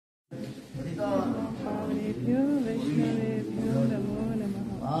Bhagavadebhyo Vaishnavebhyo Namo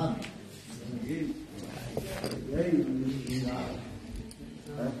Namaha.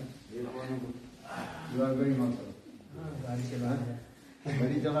 You are going also.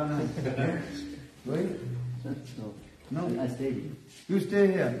 Gadi chalana. Going? No. I stay here. You stay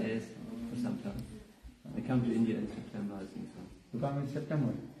here? Yes, for some time. I come to India in September, I think so. You come in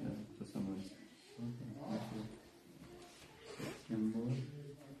September? Yeah, for some months. September.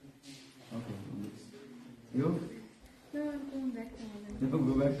 Okay. You? No, I'm going back to Holland. You go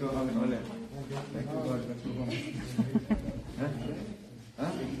back to Holland. Back to God, back to home. Huh?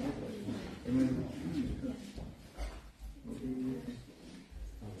 Huh? Amen.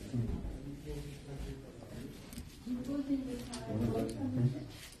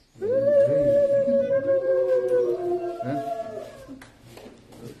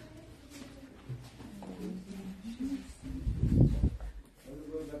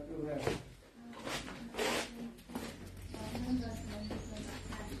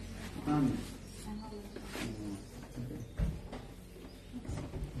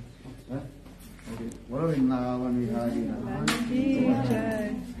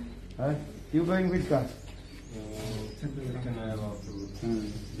 You going with car? Simply can I allow to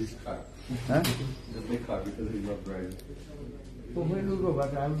this car? Huh? The big car because he's not driving. So when you go,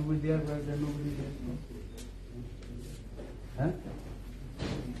 but I will be there, but then nobody there. Huh?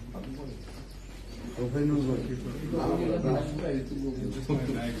 So when you go?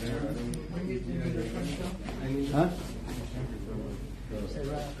 Huh?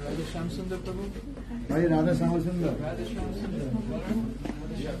 Radha Shyam Sundar Prabhu. Why Radha Shyam Sundar? Radha Shyam Sundar.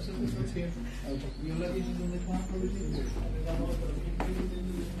 Radha Shyam Sundar was here. Your luggage is in the car, probably.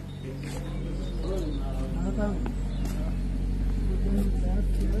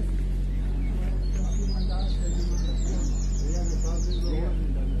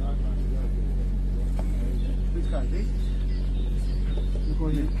 Which car? This? You go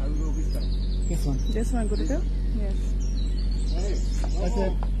here. I will go which car? This one. This one, Gurudeva? Yes. I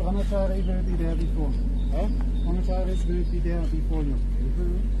said, Pranachari will be there before. Huh? Pranachari will be there before you.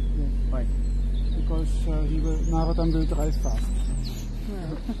 Yes. Why? Because he will, Narottam will drive fast.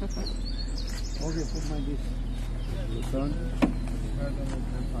 Okay, put my dish. Return.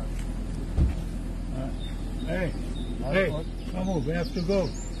 Hey, come on, we have to go.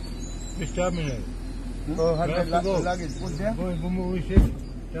 Which terminal? Oh, have We the have to go. luggage put there? Wo muss ich hin?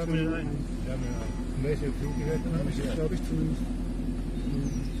 Terminal 1. Terminal 1. Welche Fluggerät habe ich, glaube ich, zumindest.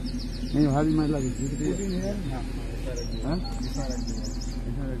 No, you have my luggage. You put in here? Huh?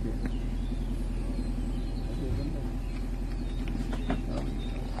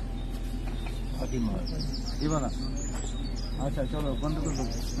 Ivala. अच्छा चलो बंद कर दो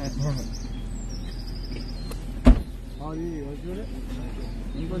और ये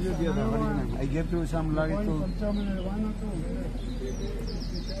इनको जो दिया था I gave to some luggage to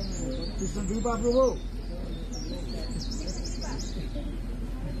Krishna Deepa Prabhu.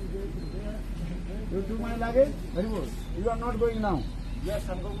 You took my luggage? Very good. You are not going now? Yes,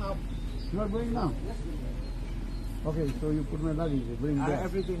 I'm going now. You are going now? Okay, so you put my luggage, bring there.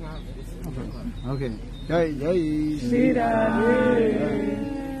 Everything out. Okay. Jai Jai Sri Radhe.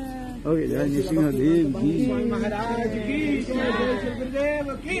 Okay, Jai Nrsimha Dev Ji. Maharaj ki Sri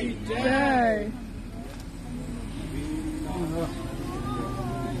Gurudeva ki Jai.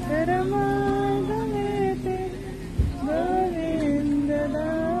 Paramadamete Govinda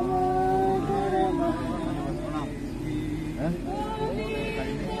Damodarama.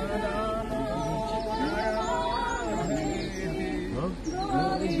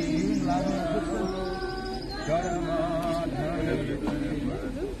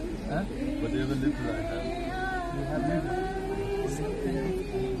 Whatever little I have. You have little.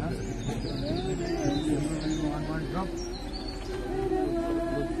 One drop.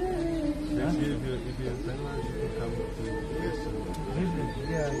 If you're in Finland, you can come to this.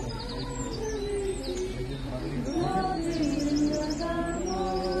 Yeah.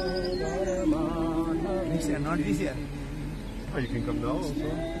 This year, not this year. Oh, you can come now also.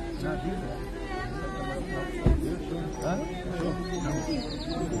 Not this year. Huh? Sure.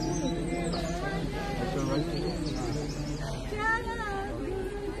 That's all right.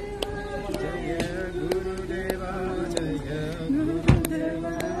 Jaya Gurudeva, Jaya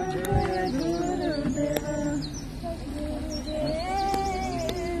Gurudeva, Jaya Gurudeva.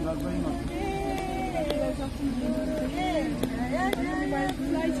 Not going on.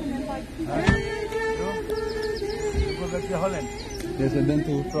 Go back to Holland. Yes, and then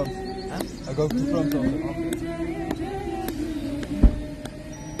to France. Huh? I go to France also.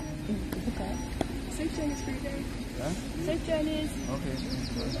 Six days, 3 days. Huh? Say Chinese. Okay.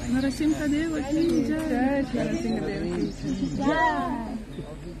 Narasimha Deva ki jai. Narasimha Deva ki jai.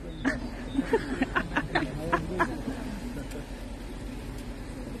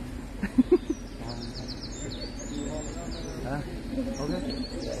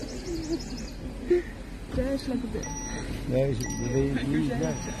 Jai Srila Gurudeva.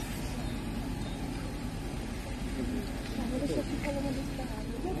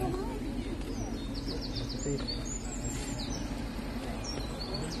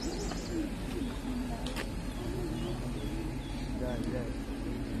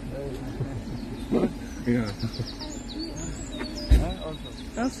 Yeah.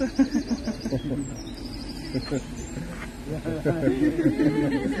 Also.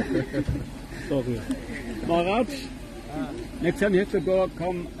 Sorry. Maharaj, next time you have to go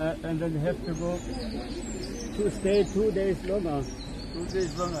come and then you have to go to stay 2 days longer. 2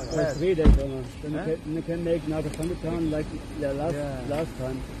 days longer. Or 3 days longer. Then you can make another Sankirtan like last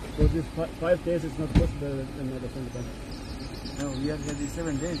time. So this 5 days is not possible in another Sankirtan. No, we are ready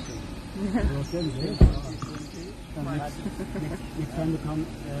 7 days. Next time you come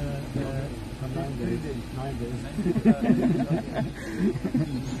 9 days. 9 days.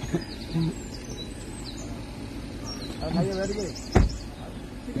 Are you ready?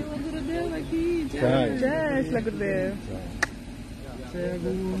 Srila Gurudeva ki jai. Jai Srila Gurudeva. Jaya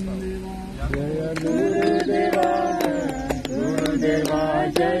Gurudeva. Jaya Gurudeva, Gurudeva,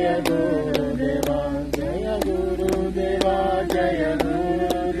 Jaya Gurudeva, Jaya Gurudeva, Jaya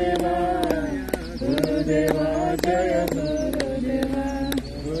Gurudeva, Gurudeva, Jaya Gurudeva,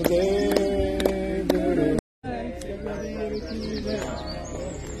 Gurudeva.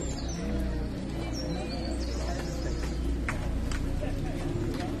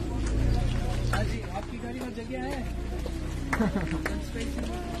 आपकी गाड़ी में जगह है?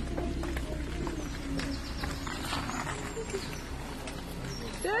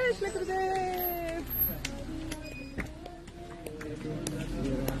 Jai Srila Gurudeva.